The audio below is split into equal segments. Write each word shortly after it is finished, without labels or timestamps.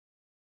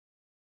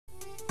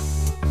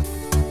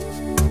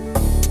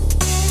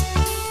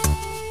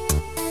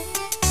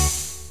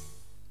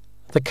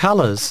The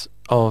colours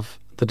of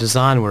the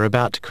design we're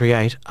about to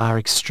create are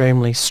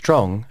extremely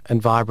strong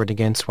and vibrant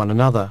against one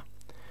another,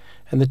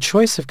 and the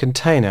choice of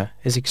container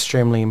is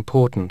extremely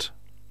important.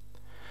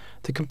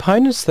 The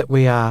components that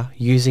we are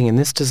using in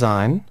this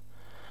design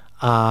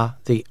are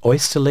the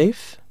oyster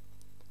leaf,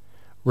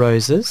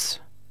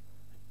 roses,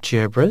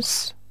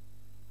 gerberas,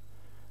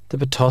 the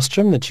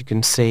pittostrum that you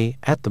can see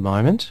at the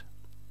moment,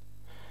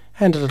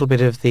 and a little bit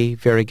of the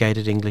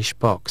variegated English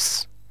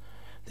box.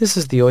 This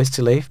is the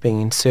oyster leaf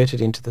being inserted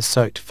into the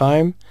soaked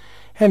foam,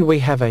 and we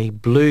have a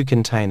blue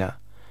container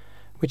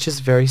which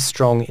is very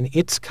strong in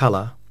its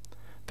colour,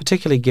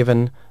 particularly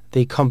given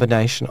the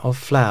combination of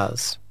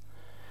flowers.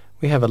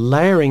 We have a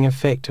layering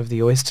effect of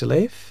the oyster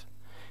leaf.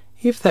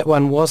 If that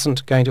one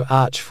wasn't going to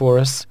arch for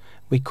us,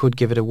 we could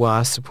give it a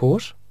wire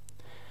support.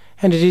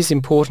 And it is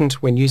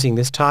important when using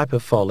this type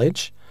of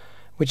foliage,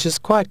 which is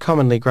quite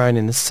commonly grown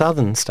in the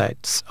southern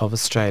states of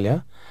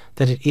Australia,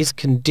 that it is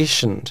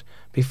conditioned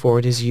before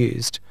it is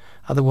used,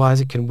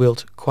 otherwise it can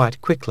wilt quite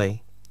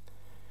quickly.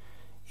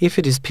 If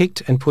it is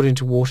picked and put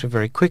into water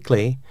very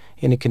quickly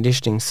in a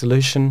conditioning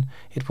solution,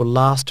 it will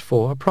last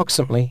for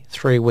approximately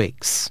 3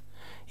 weeks.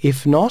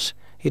 If not,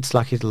 it's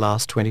likely to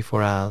last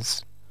 24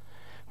 hours.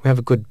 We have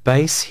a good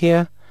base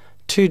here,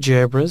 2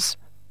 gerberas,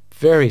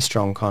 very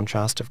strong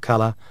contrast of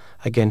colour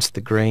against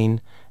the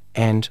green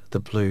and the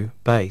blue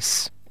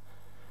base.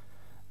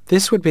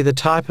 This would be the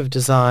type of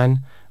design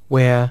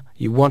where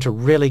you want to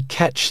really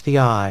catch the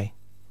eye.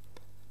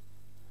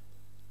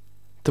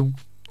 The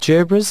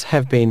gerberas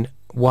have been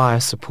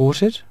wire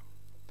supported.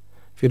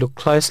 If you look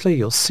closely,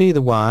 you'll see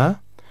the wire.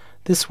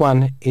 This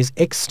one is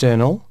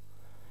external.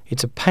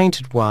 It's a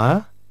painted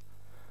wire,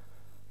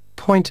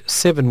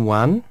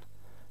 0.71,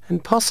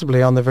 and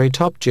possibly on the very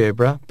top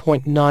gerbera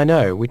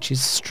 0.90, which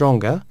is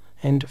stronger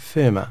and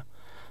firmer.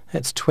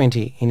 That's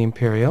 20 in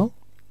imperial.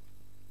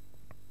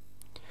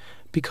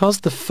 Because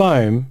the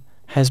foam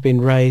has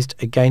been raised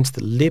against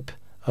the lip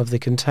of the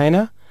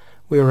container,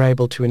 we were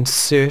able to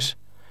insert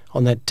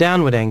on that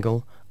downward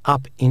angle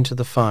up into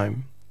the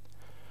foam.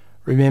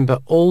 Remember,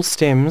 all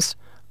stems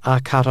are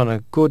cut on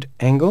a good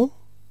angle,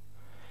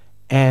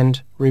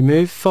 and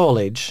remove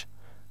foliage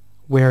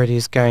where it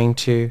is going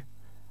to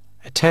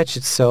attach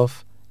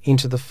itself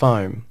into the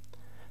foam.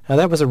 Now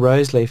that was a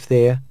rose leaf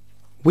there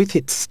with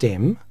its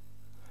stem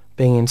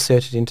being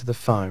inserted into the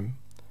foam.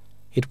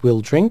 It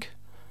will drink,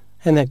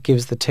 and that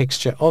gives the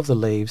texture of the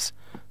leaves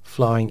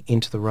flowing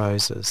into the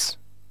roses.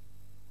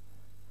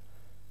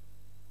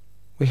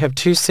 We have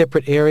 2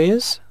 separate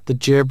areas, the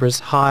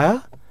gerberas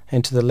higher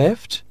and to the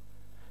left,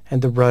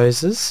 and the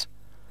roses,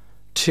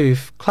 2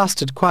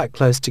 clustered quite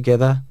close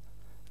together,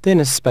 then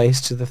a space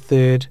to the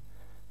third,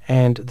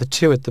 and the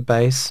 2 at the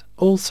base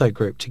also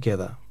grouped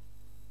together.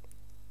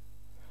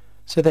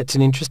 So that's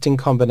an interesting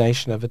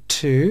combination of a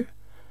 2,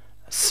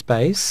 a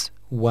space,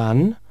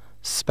 1,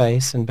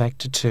 space, and back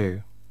to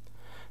 2.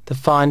 The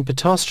fine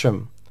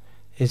pittostrum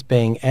is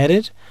being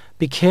added.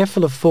 Be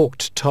careful of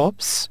forked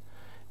tops.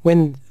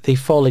 When the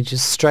foliage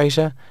is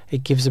straighter,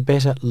 it gives a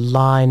better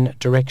line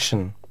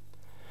direction.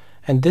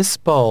 And this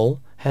bowl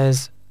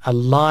has a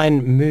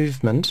line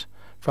movement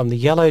from the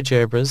yellow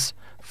gerberas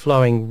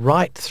flowing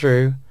right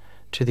through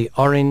to the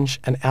orange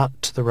and out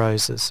to the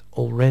roses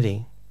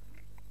already.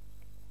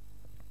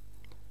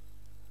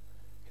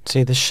 You can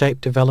see the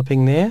shape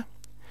developing there.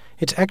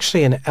 It's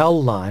actually an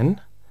L line,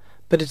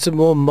 but it's a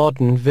more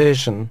modern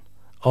version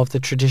of the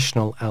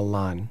traditional L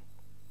line.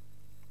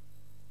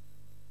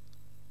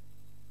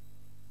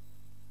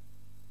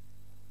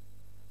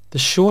 The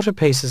shorter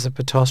pieces of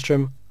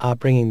pittostrum are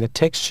bringing the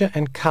texture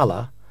and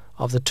colour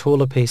of the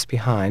taller piece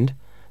behind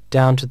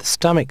down to the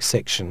stomach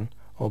section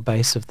or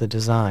base of the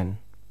design.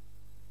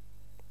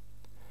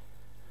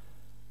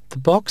 The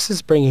box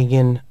is bringing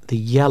in the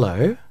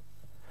yellow,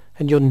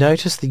 and you'll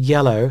notice the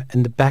yellow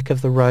in the back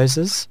of the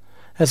roses,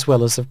 as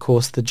well as of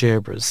course the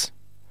gerberas.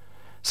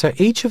 So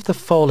each of the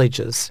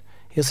foliages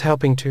is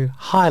helping to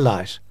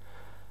highlight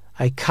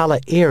a colour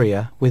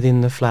area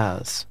within the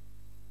flowers.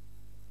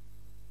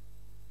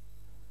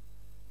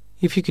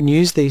 If you can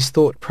use these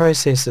thought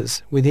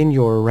processes within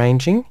your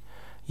arranging,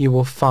 you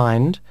will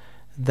find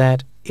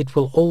that it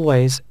will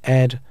always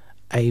add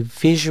a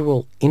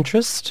visual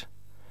interest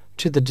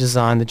to the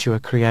design that you are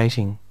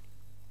creating.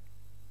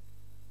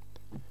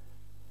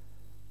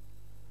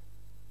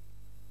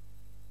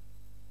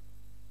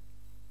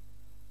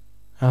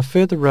 Our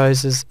further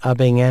roses are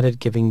being added,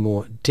 giving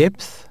more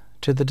depth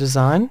to the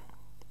design.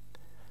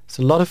 There's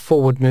a lot of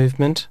forward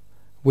movement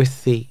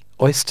with the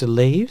oyster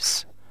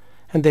leaves,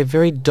 and they're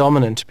very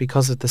dominant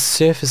because of the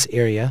surface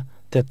area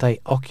that they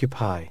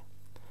occupy.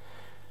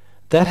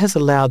 That has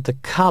allowed the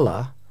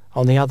colour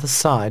on the other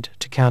side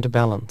to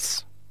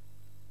counterbalance.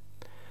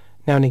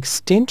 Now an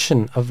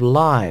extension of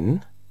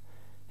line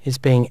is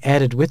being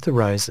added with the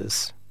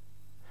roses,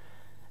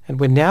 and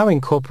we're now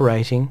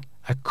incorporating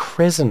a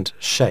crescent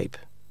shape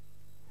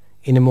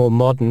in a more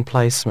modern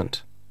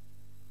placement.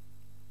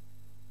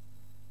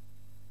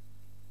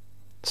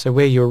 So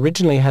where you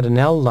originally had an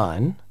L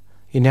line,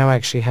 you now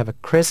actually have a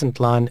crescent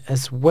line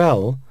as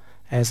well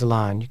as a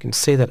line. You can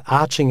see that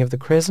arching of the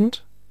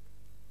crescent.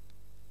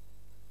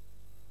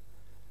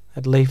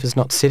 That leaf is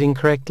not sitting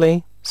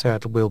correctly, so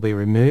it will be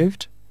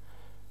removed.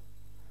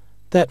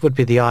 That would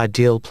be the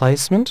ideal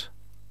placement.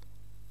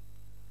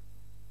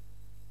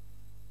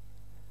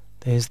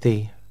 There's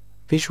the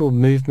visual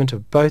movement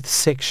of both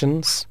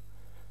sections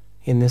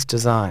in this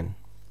design.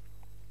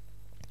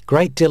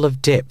 Great deal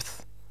of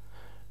depth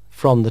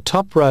from the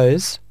top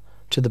rows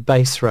to the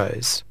base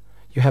rows.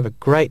 You have a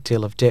great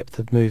deal of depth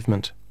of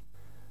movement.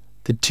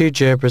 The two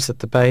gerberas at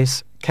the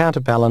base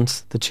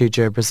counterbalance the two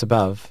gerberas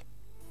above.